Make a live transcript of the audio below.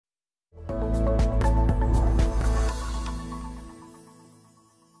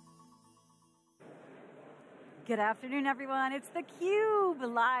Good afternoon, everyone. It's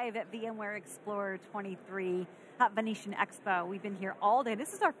theCUBE, live at VMware Explorer 23 at Venetian Expo. We've been here all day.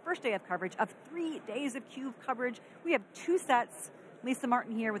 This is our first day of coverage of 3 days of CUBE coverage. We have two sets. Lisa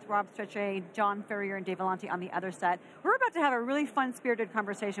Martin here with Rob Strechay, John Ferrier, and Dave Vellante on the other set. We're about to have a really fun, spirited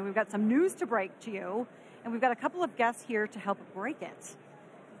conversation. We've got some news to break to you, and we've got a couple of guests here to help break it.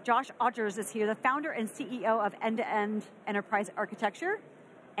 Josh Odgers is here, the founder and CEO of End-to-End Enterprise Architecture,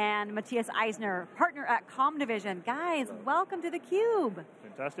 and Matthias Eisner, partner at Comdivision. Guys, welcome to theCUBE.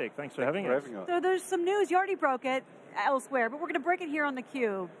 Fantastic, thanks for having us. So there's some news, you already broke it elsewhere, but we're going to break it here on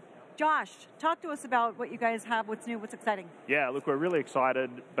theCUBE. Josh, talk to us about what you guys have, what's new, what's exciting. Yeah, look, we're really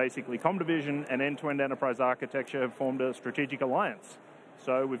excited. Basically, Comdivision and End-to-End Enterprise Architecture have formed a strategic alliance.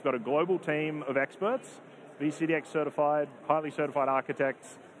 So we've got a global team of experts, VCDX certified, highly certified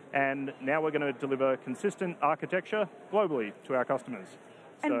architects, and now we're going to deliver consistent architecture globally to our customers.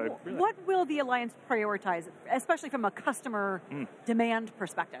 And so, really, what will the alliance prioritize, especially from a customer demand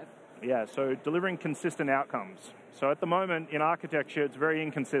perspective? Yeah, so delivering consistent outcomes. So at the moment in architecture, it's very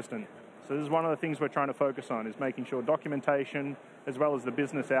inconsistent. So this is one of the things we're trying to focus on, is making sure documentation, as well as the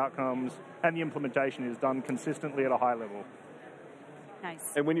business outcomes and the implementation is done consistently at a high level.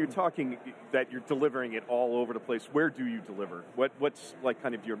 Nice. And when you're talking that you're delivering it all over the place, where do you deliver? What's like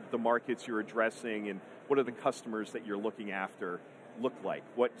kind of the markets you're addressing, and what are the customers that you're looking after look like?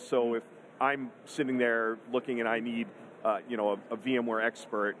 So if I'm sitting there looking and I need a VMware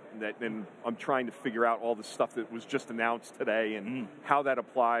expert, and I'm trying to figure out all the stuff that was just announced today and how that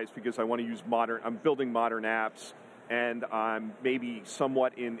applies, because I want to use I'm building modern apps, and I'm maybe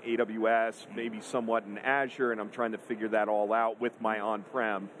somewhat in AWS, maybe somewhat in Azure, and I'm trying to figure that all out with my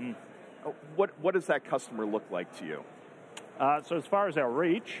on-prem. What does that customer look like to you? So as far as our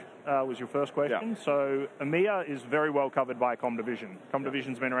reach, was your first question. Yeah. So EMEA is very well covered by Comdivision.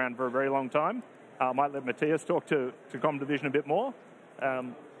 Comdivision's been around for a very long time. I might let Matthias talk to Comdivision a bit more.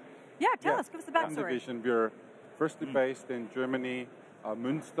 Tell us, give us the backstory. Comdivision, we're firstly based in Germany,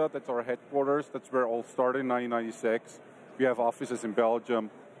 Münster, that's our headquarters. That's where it all started in 1996. We have offices in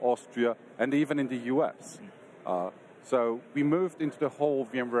Belgium, Austria, and even in the US. So we moved into the whole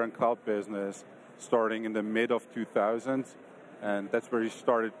VMware and cloud business starting in the mid of 2000s, and that's where we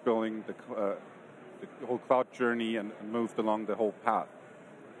started building the whole cloud journey and moved along the whole path.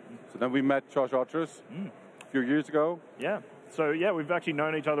 So then we met Josh Odgers a few years ago. Yeah. So yeah, we've actually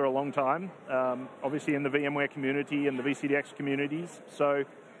known each other a long time, obviously in the VMware community and the VCDX communities. So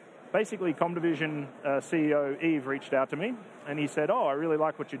basically Comdivision CEO Yves reached out to me and he said, I really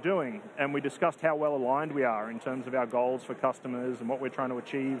like what you're doing. And we discussed how well aligned we are in terms of our goals for customers and what we're trying to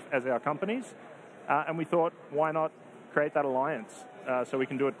achieve as our companies. And we thought, why not create that alliance so we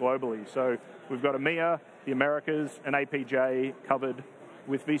can do it globally? So we've got EMEA, the Americas, and APJ covered,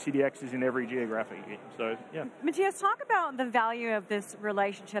 with VCDXs in every geographic. So, yeah. Matthias, talk about the value of this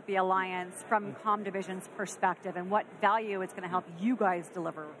relationship, the alliance, from Comdivision's perspective, and what value it's going to help you guys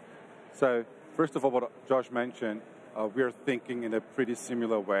deliver. So, first of all, what Josh mentioned, we're thinking in a pretty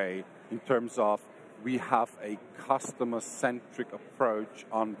similar way in terms of we have a customer-centric approach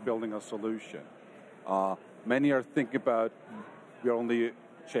on building a solution. Many are thinking about we only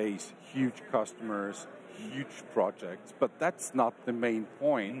chase huge customers, huge projects, but that's not the main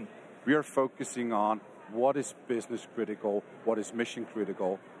point. We are focusing on what is business critical, what is mission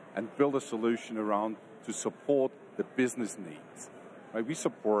critical, and build a solution around to support the business needs. Right? We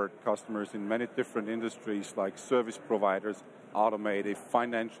support customers in many different industries like service providers, automotive,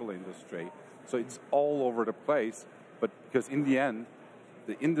 financial industry. So it's all over the place, but because in the end,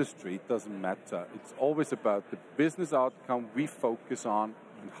 the industry doesn't matter. It's always about the business outcome we focus on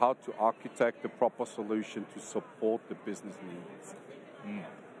and how to architect the proper solution to support the business needs.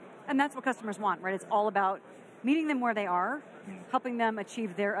 And that's what customers want, right? It's all about meeting them where they are, helping them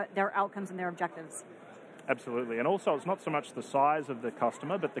achieve their outcomes and their objectives. Absolutely, and also it's not so much the size of the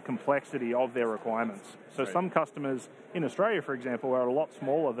customer, but the complexity of their requirements. So some customers in Australia, for example, are a lot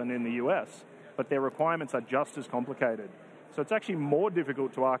smaller than in the US, but their requirements are just as complicated. So it's actually more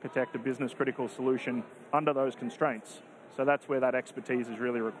difficult to architect a business critical solution under those constraints. So that's where that expertise is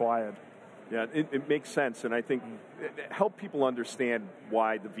really required. Yeah, it makes sense, and I think help people understand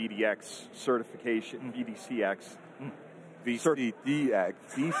why the VDX certification, VDCX, VCDX,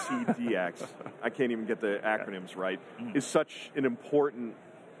 I can't even get the acronyms right, is such an important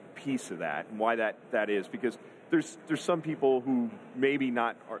piece of that, and why that is, because there's some people who maybe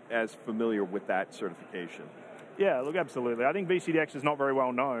not are as familiar with that certification. Yeah, look, absolutely. I think VCDX is not very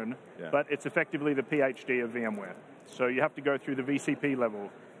well known, but it's effectively the PhD of VMware. So you have to go through the VCP level.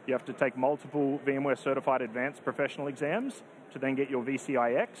 You have to take multiple VMware Certified Advanced Professional exams to then get your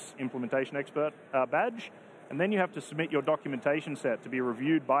VCIX, Implementation Expert badge. And then you have to submit your documentation set to be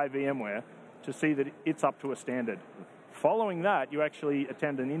reviewed by VMware to see that it's up to a standard. Following that, you actually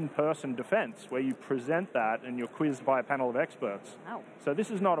attend an in-person defense where you present that and you're quizzed by a panel of experts. Wow. So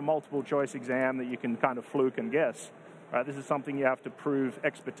this is not a multiple choice exam that you can kind of fluke and guess. Right? This is something you have to prove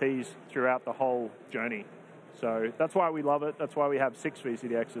expertise throughout the whole journey. So that's why we love it. That's why we have 6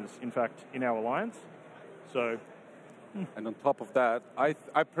 VCDXs, in fact, in our alliance. So, and on top of that, I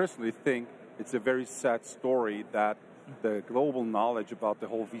personally think it's a very sad story that the global knowledge about the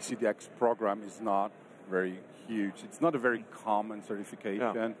whole VCDX program is not very huge. It's not a very common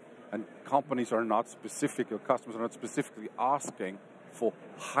certification, and companies are not specific, or customers are not specifically asking for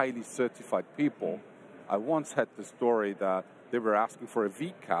highly certified people. I once had the story that they were asking for a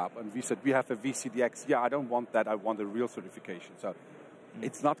VCAP, and we said, we have a VCDX. Yeah, I don't want that. I want a real certification. So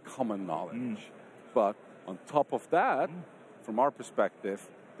it's not common knowledge. But on top of that, from our perspective,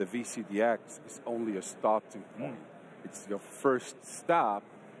 the VCDX is only a starting point. It's your first step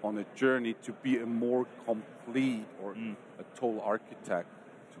on a journey to be a more complete or a total architect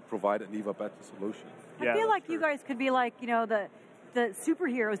to provide an even better solution. I feel like you guys could be like, you know, the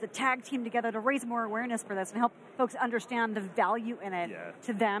superheroes that tag team together to raise more awareness for this and help folks understand the value in it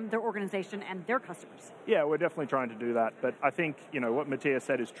to them, their organization, and their customers. Yeah, we're definitely trying to do that. But I think, you know, what Matthias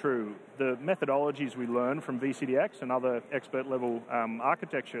said is true. The methodologies we learn from VCDX and other expert-level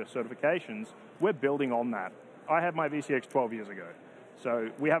architecture certifications, we're building on that. I had my VCDX 12 years ago.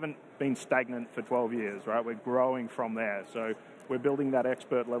 So we haven't been stagnant for 12 years, right? We're growing from there. So we're building that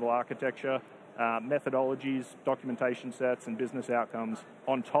expert-level architecture, methodologies, documentation sets, and business outcomes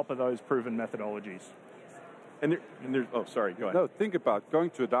on top of those proven methodologies. And there's, oh, sorry, go ahead. No, think about going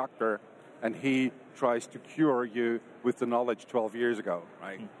to a doctor and he tries to cure you with the knowledge 12 years ago,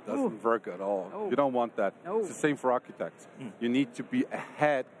 right? Doesn't work at all. You don't want that. It's the same for architects. You need to be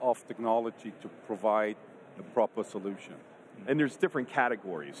ahead of technology to provide a proper solution. And there's different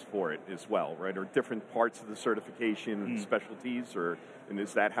categories for it as well, right? Or different parts of the certification and specialties, and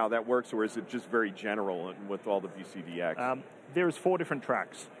is that how that works, or is it just very general with all the VCDX? There's 4 different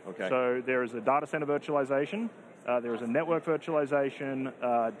tracks. Okay. So there is a data center virtualization, there is a network virtualization,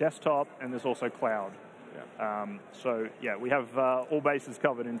 desktop, and there's also cloud. So yeah, we have all bases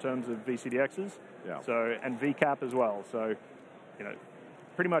covered in terms of VCDXs. So, and VCAP as well. So, you know,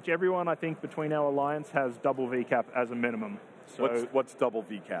 pretty much everyone, I think, between our alliance has double VCAP as a minimum. So what's double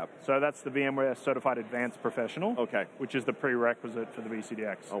VCAP? So that's the VMware Certified Advanced Professional, okay, which is the prerequisite for the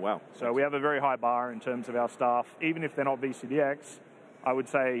VCDX. Oh, wow. So we have a very high bar in terms of our staff. Even if they're not VCDX, I would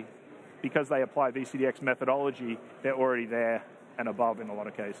say because they apply VCDX methodology, they're already there and above in a lot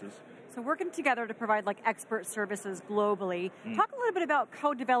of cases. So working together to provide like expert services globally. Talk a little bit about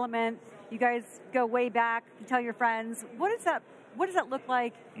code development. You guys go way back. You tell your friends. What does that look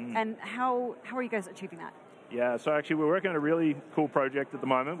like, and how are you guys achieving that? Yeah, so actually we're working on a really cool project at the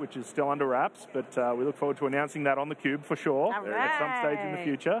moment, which is still under wraps, but we look forward to announcing that on theCUBE for sure at some stage in the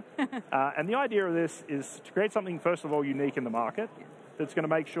future. And the idea of this is to create something, first of all, unique in the market that's going to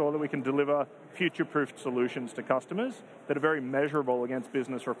make sure that we can deliver future-proofed solutions to customers that are very measurable against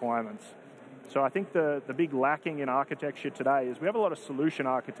business requirements. So I think the big lacking in architecture today is we have a lot of solution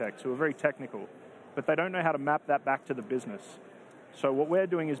architects who are very technical, but they don't know how to map that back to the business. So what we're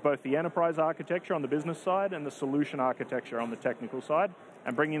doing is both the enterprise architecture on the business side and the solution architecture on the technical side,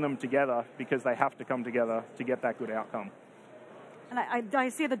 and bringing them together because they have to come together to get that good outcome. And I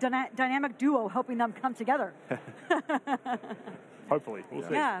see the dynamic duo helping them come together. Hopefully, we'll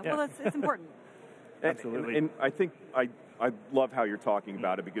see. Yeah, well, it's important. Absolutely. And I think I love how you're talking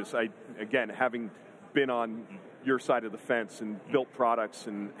about it, because again, having been on your side of the fence and built products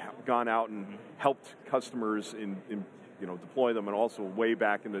and gone out and helped customers in deploy them, and also way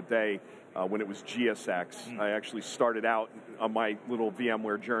back in the day when it was GSX. I actually started out on my little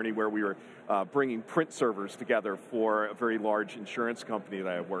VMware journey where we were bringing print servers together for a very large insurance company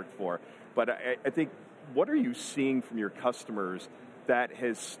that I worked for. But I think, what are you seeing from your customers that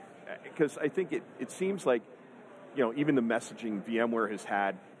has, because I think it seems like, even the messaging VMware has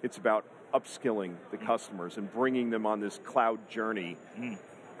had, it's about upskilling the customers and bringing them on this cloud journey.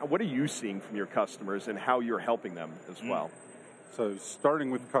 What are you seeing from your customers and how you're helping them as well? So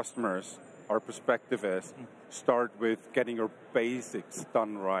starting with customers, our perspective is start with getting your basics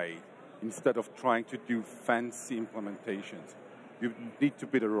done right instead of trying to do fancy implementations. You need to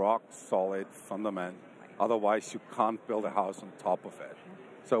be the rock solid fundament, otherwise you can't build a house on top of it.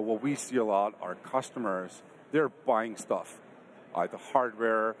 So what we see a lot are customers, they're buying stuff, either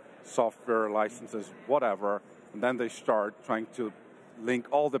hardware, software, licenses, whatever, and then they start trying to link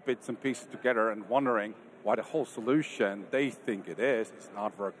all the bits and pieces together and wondering, why the whole solution they think it is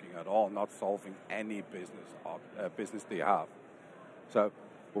not working at all, not solving any business they have. So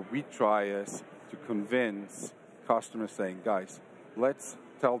what we try is to convince customers saying, guys, let's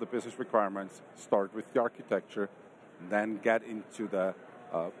tell the business requirements, start with the architecture, then get into the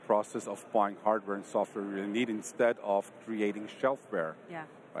process of buying hardware and software we really need instead of creating shelfware. Yeah.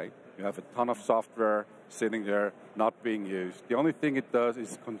 Right? You have a ton of software sitting there, not being used. The only thing it does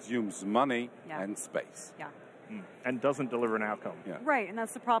is consumes money and space. Yeah. And doesn't deliver an outcome. Yeah. Right, and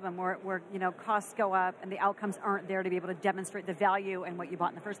that's the problem where costs go up and the outcomes aren't there to be able to demonstrate the value and what you bought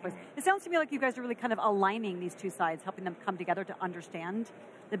in the first place. It sounds to me like you guys are really kind of aligning these two sides, helping them come together to understand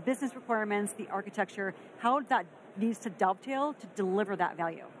the business requirements, the architecture, how that needs to dovetail to deliver that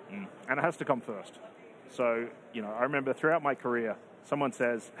value. And it has to come first. So, I remember throughout my career, someone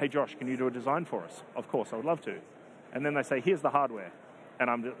says, hey Josh, can you do a design for us? Of course, I would love to. And then they say, here's the hardware.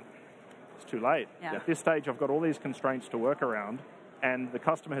 And it's too late. Yeah. At this stage, I've got all these constraints to work around, and the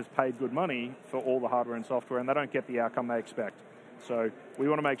customer has paid good money for all the hardware and software, and they don't get the outcome they expect. So we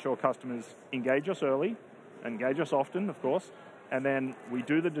want to make sure customers engage us early, engage us often, of course, and then we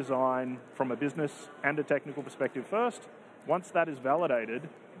do the design from a business and a technical perspective first. Once that is validated,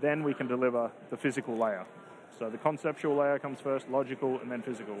 then we can deliver the physical layer. So the conceptual layer comes first, logical, and then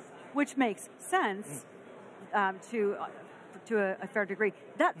physical. Which makes sense to a fair degree.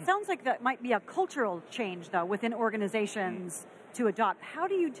 That sounds like that might be a cultural change, though, within organizations to adopt. How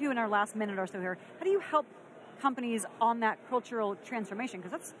do you do, in our last minute or so here, how do you help companies on that cultural transformation?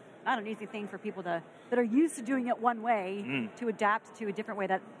 Because that's not an easy thing for people that are used to doing it one way to adapt to a different way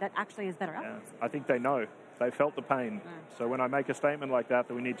that actually is better outcomes. I think they know. They felt the pain. So when I make a statement like that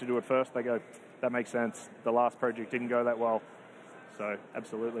we need to do it first, they go, that makes sense. The last project didn't go that well. So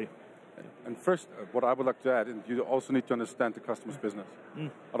absolutely. And first, what I would like to add, and you also need to understand the customer's business.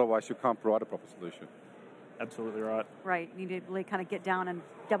 Otherwise, you can't provide a proper solution. Absolutely right. Right. You need to really kind of get down and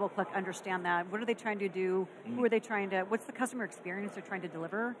double click, understand that. What are they trying to do? Who are they trying to, what's the customer experience they're trying to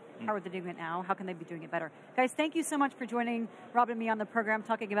deliver? How are they doing it now? How can they be doing it better? Guys, thank you so much for joining Rob and me on the program,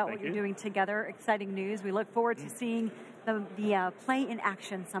 talking about what you're doing together. Exciting news. We look forward to seeing the play in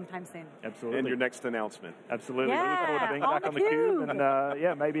action sometime soon. Absolutely. And your next announcement. Absolutely. Yeah, We look forward to being on back the on the CUBE. CUBE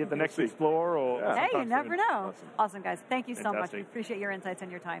and maybe at the next Explore or Hey, you sometime never soon. know. Awesome, guys. Thank you so much. Fantastic. We appreciate your insights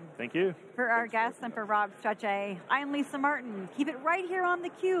and your time. Thank you. For our guests and for Rob Strechay, I'm Lisa Martin. Keep it right here on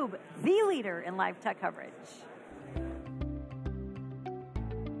theCUBE, the leader in live tech coverage.